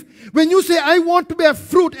productive, when you say, I want to bear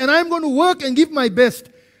fruit, and I'm going to work and give my best,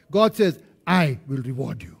 God says, I will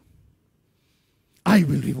reward you. I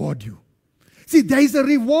will reward you. See, there is a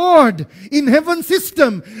reward in heaven's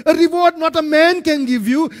system. A reward not a man can give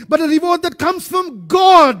you, but a reward that comes from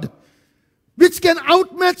God, which can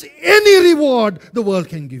outmatch any reward the world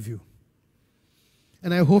can give you.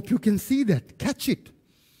 And I hope you can see that. Catch it.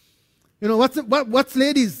 You know, what's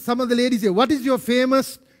ladies, some of the ladies here, what is your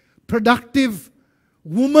famous, productive,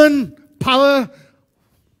 woman power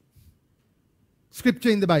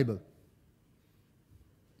scripture in the Bible?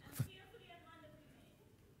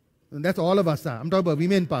 And that's all of us are. I'm talking about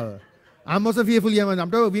women power. I'm also fearful young man. I'm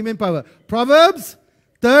talking about women power. Proverbs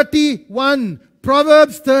 31.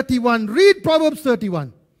 Proverbs 31. Read Proverbs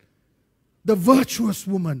 31. The virtuous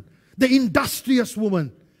woman. The industrious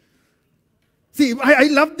woman. See, I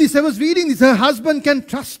love this. I was reading this. Her husband can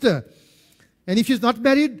trust her. And if she's not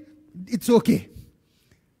married, it's okay.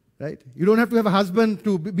 Right? You don't have to have a husband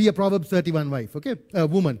to be a Proverbs 31 wife. Okay? A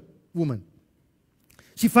woman.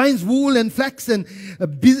 She finds wool and flax and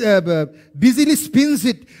busily spins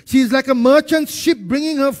it. She is like a merchant ship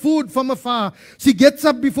bringing her food from afar. She gets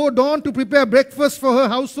up before dawn to prepare breakfast for her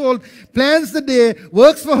household, plans the day,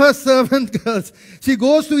 works for her servant girls. She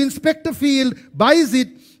goes to inspect a field, buys it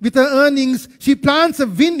with her earnings. She plants a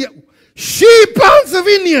vineyard. She plants a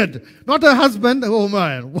vineyard, not her husband. Oh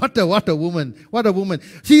man, what a woman. What a woman.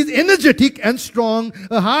 She is energetic and strong,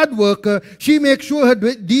 a hard worker. She makes sure her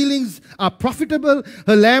dealings are profitable.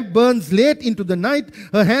 Her lamp burns late into the night.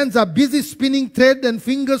 Her hands are busy spinning thread and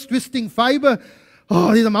fingers twisting fiber.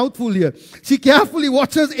 Oh, there's a mouthful here. She carefully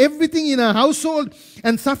watches everything in her household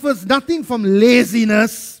and suffers nothing from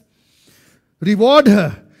laziness. Reward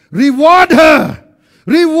her. Reward her.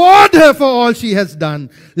 Reward her for all she has done.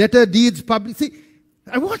 Let her deeds public. See,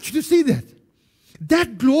 I want you to see that.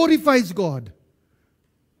 That glorifies God.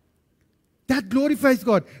 That glorifies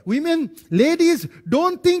God. Women, ladies,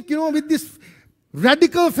 don't think, with this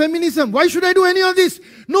radical feminism, why should I do any of this?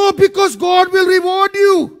 No, because God will reward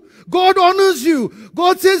you. God honors you.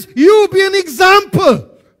 God says, you be an example.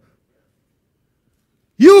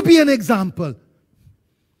 You be an example.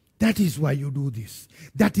 That is why you do this.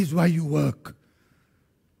 That is why you work.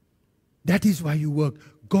 That is why you work.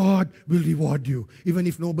 God will reward you, even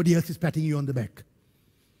if nobody else is patting you on the back.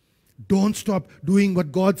 Don't stop doing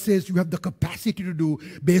what God says you have the capacity to do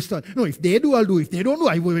based on, no, if they do, I'll do. If they don't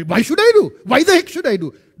do, why should I do? Why the heck should I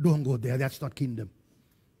do? Don't go there. That's not kingdom.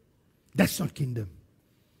 That's not kingdom.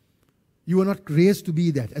 You are not raised to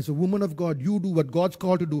be that. As a woman of God, you do what God's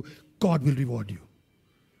called to do. God will reward you.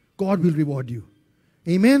 God will reward you.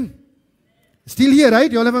 Amen? Still here,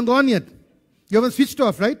 right? You all haven't gone yet. You haven't switched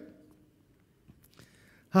off, right?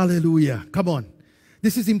 Hallelujah. Come on.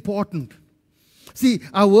 This is important. See,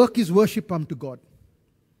 our work is worship unto God.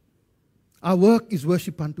 Our work is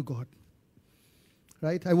worship unto God.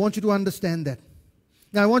 Right? I want you to understand that.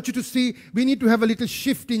 Now I want you to see, we need to have a little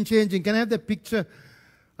shift in changing. Can I have that picture?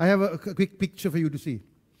 I have a quick picture for you to see.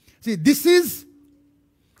 See, this is,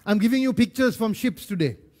 I'm giving you pictures from ships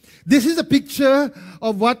today. This is a picture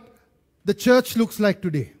of what the church looks like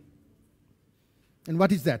today. And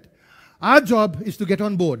what is that? Our job is to get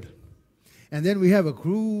on board. And then we have a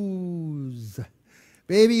cruise.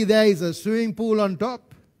 Baby, there is a swimming pool on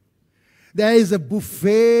top. There is a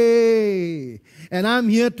buffet. And I'm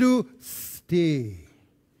here to stay.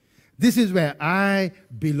 This is where I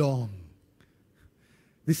belong.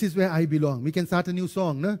 This is where I belong. We can start a new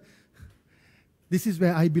song, no? This is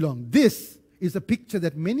where I belong. This is a picture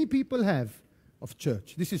that many people have of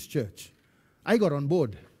church. This is church. I got on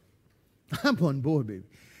board. I'm on board, baby.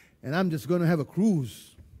 And I'm just going to have a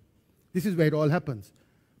cruise. This is where it all happens.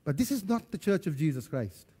 But this is not the church of Jesus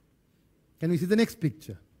Christ. Can we see the next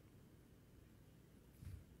picture?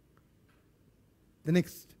 The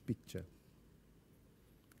next picture.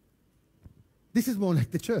 This is more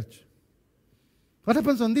like the church. What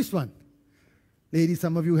happens on this one? Ladies,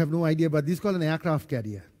 some of you have no idea, but this is called an aircraft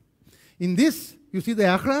carrier. In this, you see the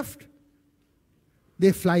aircraft?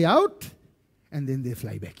 They fly out, and then they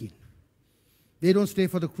fly back in. They don't stay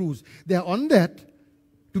for the cruise. They are on that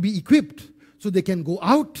to be equipped, so they can go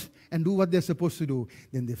out and do what they're supposed to do.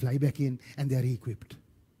 Then they fly back in, and they're equipped.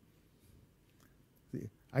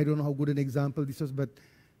 I don't know how good an example this was, but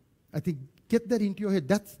I think get that into your head.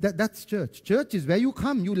 That's church. Church is where you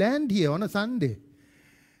come. You land here on a Sunday.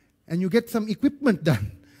 And you get some equipment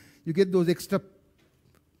done. You get those extra,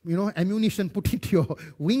 ammunition put into your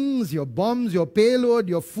wings, your bombs, your payload,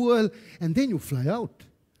 your fuel, and then you fly out.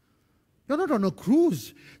 You're not on a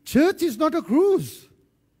cruise. Church is not a cruise.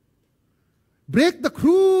 Break the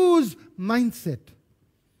cruise mindset.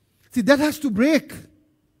 See, that has to break.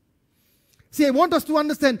 See, I want us to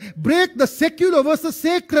understand, break the secular versus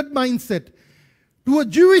sacred mindset. To a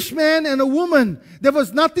Jewish man and a woman, there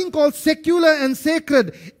was nothing called secular and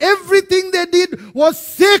sacred. Everything they did was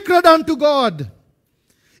sacred unto God.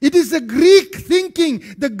 It is the Greek thinking,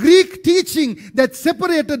 the Greek teaching that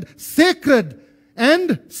separated sacred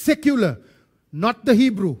and secular, not the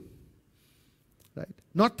Hebrew. Right?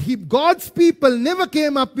 Not God's people never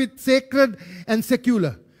came up with sacred and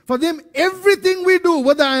secular. For them, everything we do,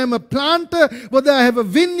 whether I am a planter, whether I have a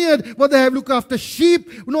vineyard, whether I look after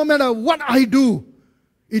sheep, no matter what I do,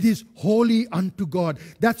 it is holy unto God.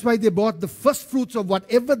 That's why they brought the first fruits of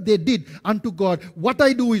whatever they did unto God. What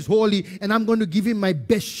I do is holy, and I'm going to give Him my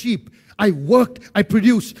best sheep. I worked, I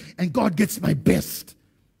produced, and God gets my best.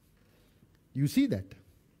 You see that?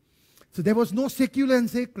 So there was no secular and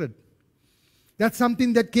sacred. That's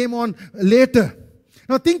something that came on later.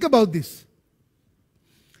 Now think about this.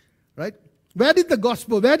 Right? Where did the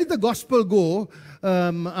gospel go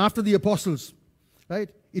after the apostles? Right?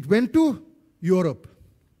 It went to Europe.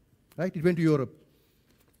 Right? It went to Europe.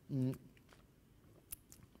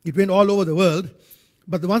 It went all over the world.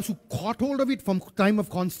 But the ones who caught hold of it from time of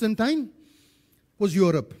Constantine was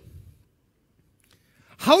Europe.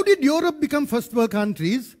 How did Europe become first world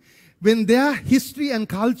countries when their history and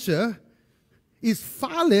culture is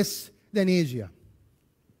far less than Asia?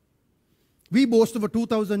 We boast of a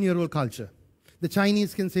 2,000-year-old culture. The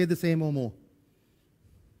Chinese can say the same or more.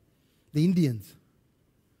 The Indians.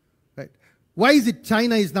 Right? Why is it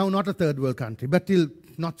China is now not a third world country, but till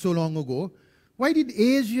not so long ago? Why did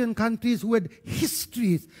Asian countries who had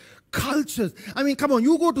histories, cultures, I mean, come on,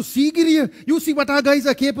 you go to Sigiriya, you see what our guys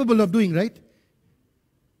are capable of doing, right?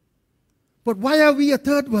 But why are we a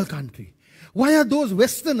third world country? Why are those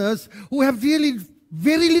Westerners who have really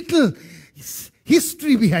very little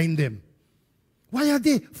history behind them? Why are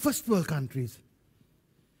they first world countries?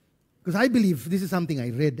 Because I believe, this is something I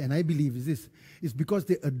read, and I believe is because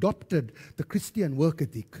they adopted the Christian work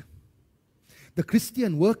ethic. The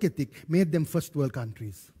Christian work ethic made them first world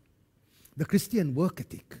countries. The Christian work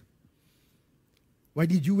ethic. Why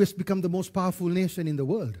did US become the most powerful nation in the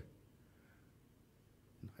world?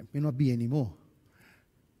 It may not be anymore.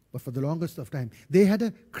 But for the longest of time, they had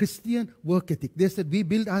a Christian work ethic. They said, we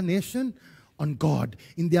build our nation on God.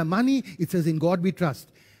 In their money, it says, in God we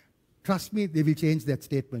trust. Trust me, they will change that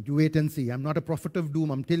statement. You wait and see. I'm not a prophet of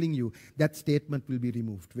doom. I'm telling you, that statement will be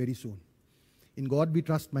removed very soon. In God we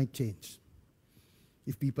trust might change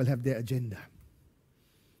if people have their agenda.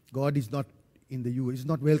 God is not in the US. He's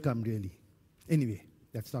not welcome, really. Anyway,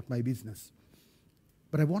 that's not my business.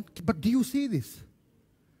 But do you see this?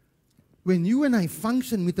 When you and I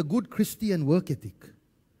function with a good Christian work ethic,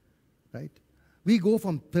 right? We go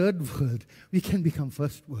from third world, we can become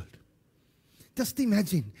first world. Just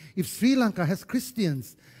imagine if Sri Lanka has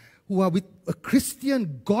Christians who are with a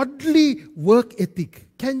Christian godly work ethic.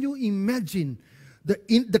 Can you imagine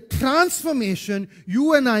the transformation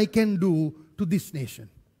you and I can do to this nation?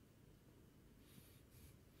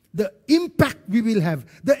 The impact we will have,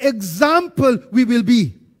 the example we will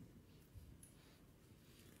be.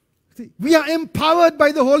 We are empowered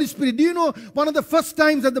by the Holy Spirit. Do you know one of the first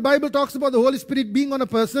times that the Bible talks about the Holy Spirit being on a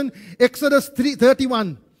person? Exodus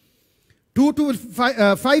 3:31.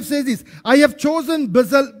 2-5 says this, I have chosen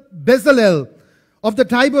Bezalel of the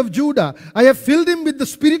tribe of Judah. I have filled him with the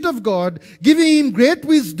Spirit of God, giving him great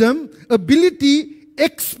wisdom, ability,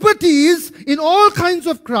 expertise in all kinds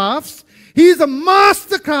of crafts. He is a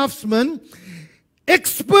master craftsman,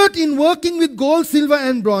 expert in working with gold, silver,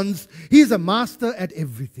 and bronze. He is a master at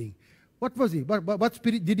everything. What was he? What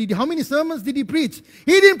spirit did he? How many sermons did he preach?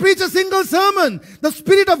 He didn't preach a single sermon. The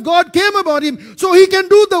Spirit of God came about him so he can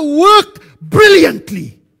do the work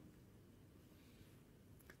brilliantly.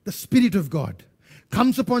 The Spirit of God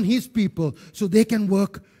comes upon His people so they can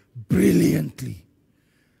work brilliantly.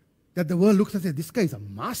 That the world looks and says, this guy is a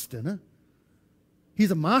master, no?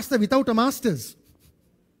 He's a master without a master's.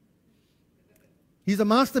 He's a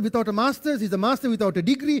master without a master's. He's a master without a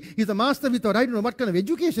degree. He's a master without, I don't know what kind of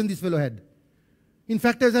education this fellow had. In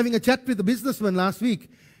fact, I was having a chat with a businessman last week.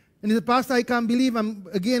 And he said, Pastor, I can't believe I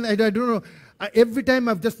don't know. Every time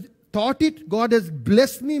I've just taught it, God has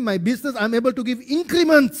blessed me, my business. I'm able to give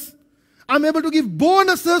increments. I'm able to give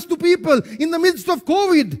bonuses to people in the midst of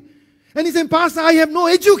COVID. And he said, Pastor, I have no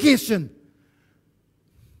education.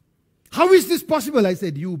 How is this possible? I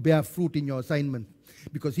said, you bear fruit in your assignment.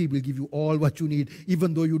 Because He will give you all what you need,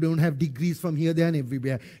 even though you don't have degrees from here, there, and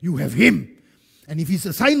everywhere. You have Him. And if His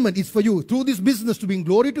assignment is for you, through this business, to bring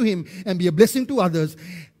glory to Him and be a blessing to others,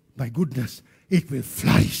 my goodness, it will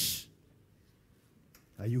flourish.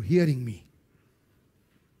 Are you hearing me?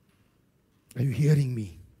 Are you hearing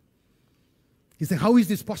me? He said, how is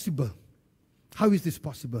this possible? How is this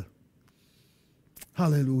possible?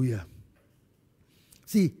 Hallelujah.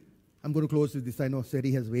 See, I'm going to close with this. I know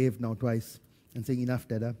Seri has waved now twice and saying, enough,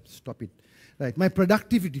 Dada, stop it. Right, my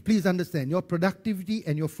productivity, please understand, your productivity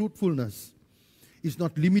and your fruitfulness is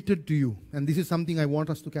not limited to you. And this is something I want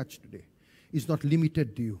us to catch today. It's not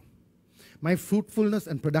limited to you. My fruitfulness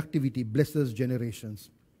and productivity blesses generations.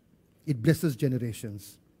 It blesses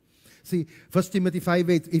generations. See, 1 Timothy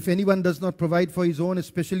 5:8, if anyone does not provide for his own,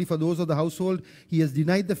 especially for those of the household, he has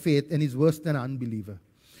denied the faith and is worse than an unbeliever.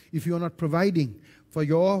 If you are not providing for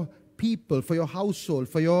your people, for your household,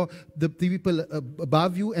 for the people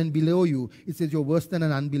above you and below you, it says you're worse than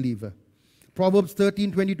an unbeliever. Proverbs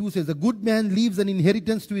 13:22 says, a good man leaves an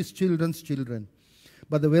inheritance to his children's children,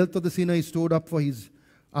 but the wealth of the sinner is stored up for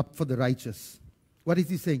the righteous. What is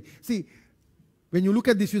he saying? See, when you look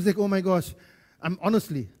at this, you say, oh my gosh,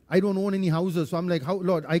 honestly, I don't own any houses, so I'm like,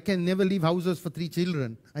 Lord, I can never leave houses for 3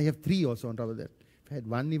 children. I have 3 also on top of that. If I had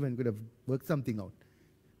 1, even could have worked something out.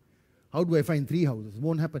 How do I find 3 houses?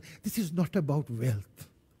 Won't happen. This is not about wealth.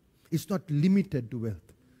 It's not limited to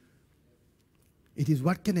wealth. It is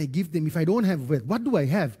what can I give them if I don't have wealth? What do I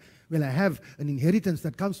have? Well, I have an inheritance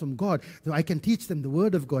that comes from God. So I can teach them the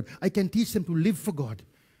Word of God. I can teach them to live for God.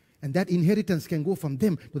 And that inheritance can go from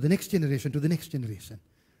them to the next generation, to the next generation.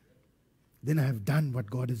 Then I have done what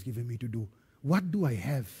God has given me to do. What do I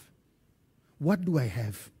have? What do I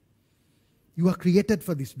have? You are created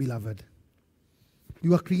for this, beloved.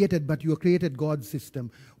 You are created, but you are created God's system.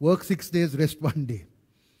 Work 6 days, rest 1 day.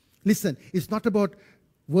 Listen, it's not about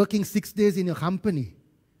working 6 days in your company,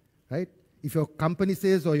 right? If your company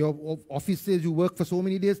says or your office says you work for so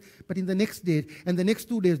many days, but in the next day and the next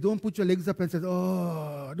 2 days, don't put your legs up and say,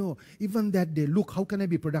 oh, no, even that day, look, how can I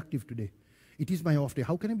be productive today? It is my off day.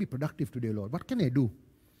 How can I be productive today, Lord? What can I do?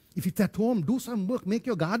 If it's at home, do some work. Make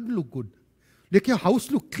your garden look good. Make your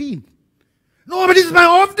house look clean. No, but it's my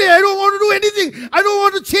off day. I don't want to do anything. I don't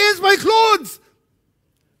want to change my clothes.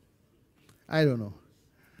 I don't know.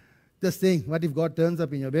 Just saying, what if God turns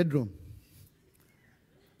up in your bedroom?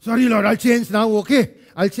 Sorry, Lord, I'll change now, okay?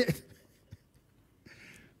 I'll change.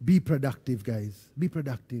 Be productive, guys. Be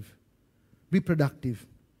productive. Be productive.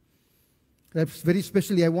 Very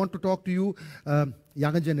especially, I want to talk to you,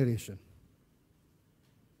 younger generation.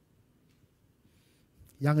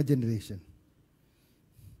 Younger generation.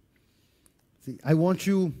 See, I want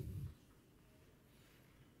you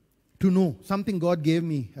to know something God gave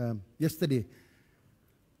me yesterday.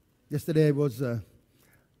 Yesterday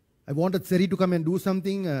I wanted Seri to come and do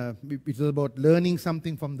something. It was about learning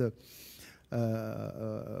something from the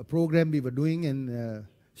program we were doing, and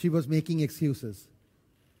she was making excuses.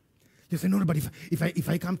 She said, no, but if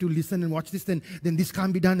I come to listen and watch this, then this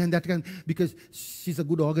can't be done and that can, because she's a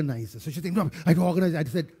good organizer. So she said, no, I don't organize. I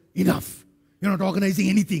said, enough. You're not organizing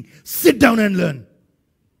anything. Sit down and learn.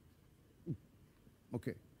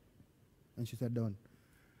 Okay. And she sat down.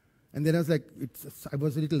 And then I was like, I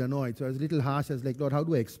was a little annoyed. So I was a little harsh. I was like, Lord, how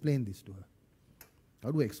do I explain this to her?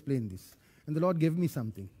 How do I explain this? And the Lord gave me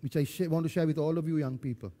something, which I want to share with all of you young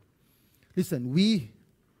people. Listen, we,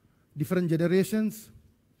 different generations,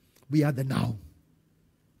 we are the now.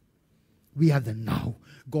 We are the now.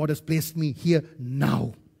 God has placed me here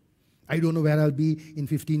now. I don't know where I'll be in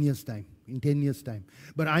 15 years' time, in 10 years' time.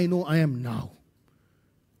 But I know I am now.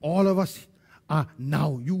 All of us are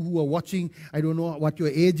now. You who are watching, I don't know what your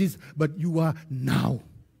age is, but you are now.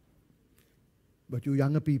 But you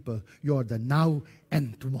younger people, you are the now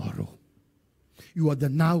and tomorrow. You are the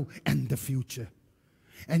now and the future.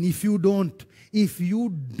 And if you don't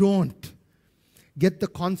get the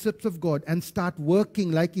concepts of God and start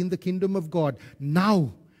working like in the kingdom of God,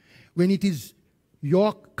 now, when it is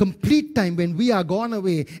your complete time, when we are gone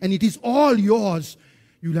away and it is all yours,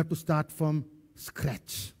 you'll have to start from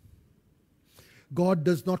scratch. God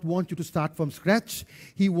does not want you to start from scratch.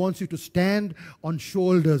 He wants you to stand on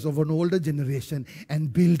shoulders of an older generation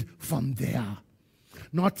and build from there.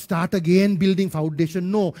 Not start again building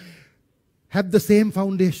foundation. No. Have the same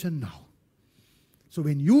foundation now. So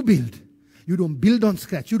when you build, you don't build on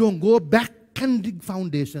scratch. You don't go back and dig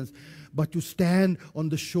foundations, but you stand on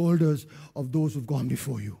the shoulders of those who've gone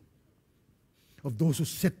before you, of those who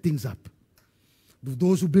set things up, of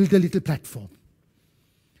those who built a little platform.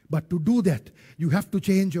 But to do that, you have to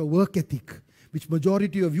change your work ethic, which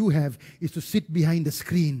majority of you have, is to sit behind a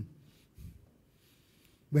screen,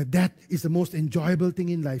 where that is the most enjoyable thing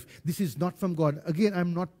in life. This is not from God. Again,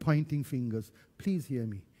 I'm not pointing fingers. Please hear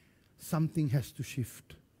me. Something has to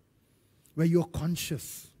shift, where you're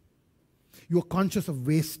conscious. You're conscious of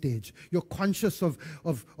wastage. You're conscious of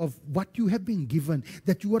what you have been given,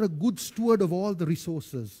 that you are a good steward of all the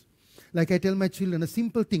resources. Like I tell my children, a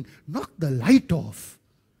simple thing, knock the light off.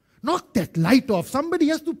 Knock that light off. Somebody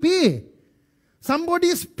has to pay. Somebody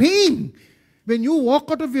is paying. When you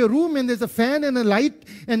walk out of your room and there's a fan and a light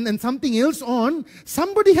and something else on,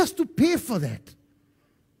 somebody has to pay for that.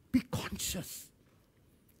 Be conscious.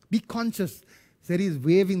 Be conscious. Sari is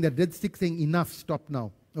waving that red stick saying, enough, stop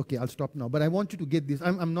now. Okay, I'll stop now. But I want you to get this.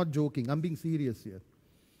 I'm not joking. I'm being serious here.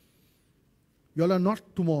 You all are not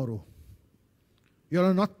tomorrow. You all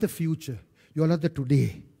are not the future. You all are the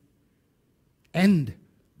today. And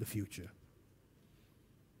the future.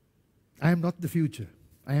 I am not the future.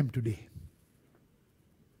 I am today.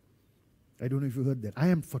 I don't know if you heard that. I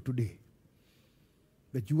am for today.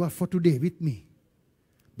 But you are for today with me.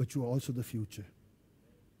 But you are also the future.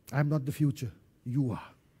 I am not the future. You are.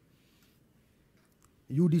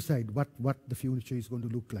 You decide what the future is going to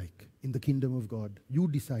look like in the kingdom of God. You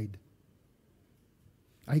decide.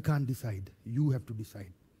 I can't decide. You have to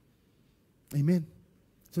decide. Amen.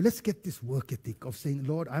 So let's get this work ethic of saying,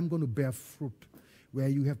 Lord, I'm going to bear fruit where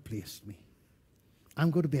you have placed me. I'm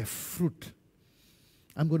going to bear fruit.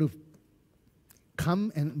 I'm going to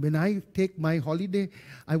come, and when I take my holiday,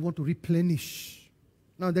 I want to replenish.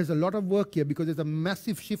 Now, there's a lot of work here because there's a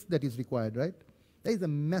massive shift that is required, right? There is a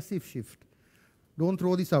massive shift. Don't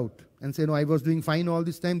throw this out and say, no, I was doing fine all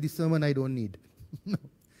this time. This sermon I don't need. No.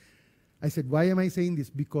 I said, why am I saying this?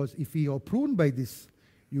 Because if you are pruned by this,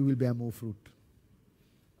 you will bear more fruit.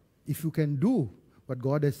 If you can do what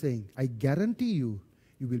God is saying, I guarantee you,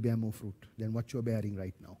 you will bear more fruit than what you're bearing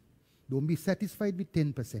right now. Don't be satisfied with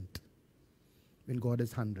 10% when God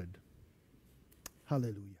has 100.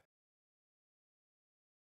 Hallelujah.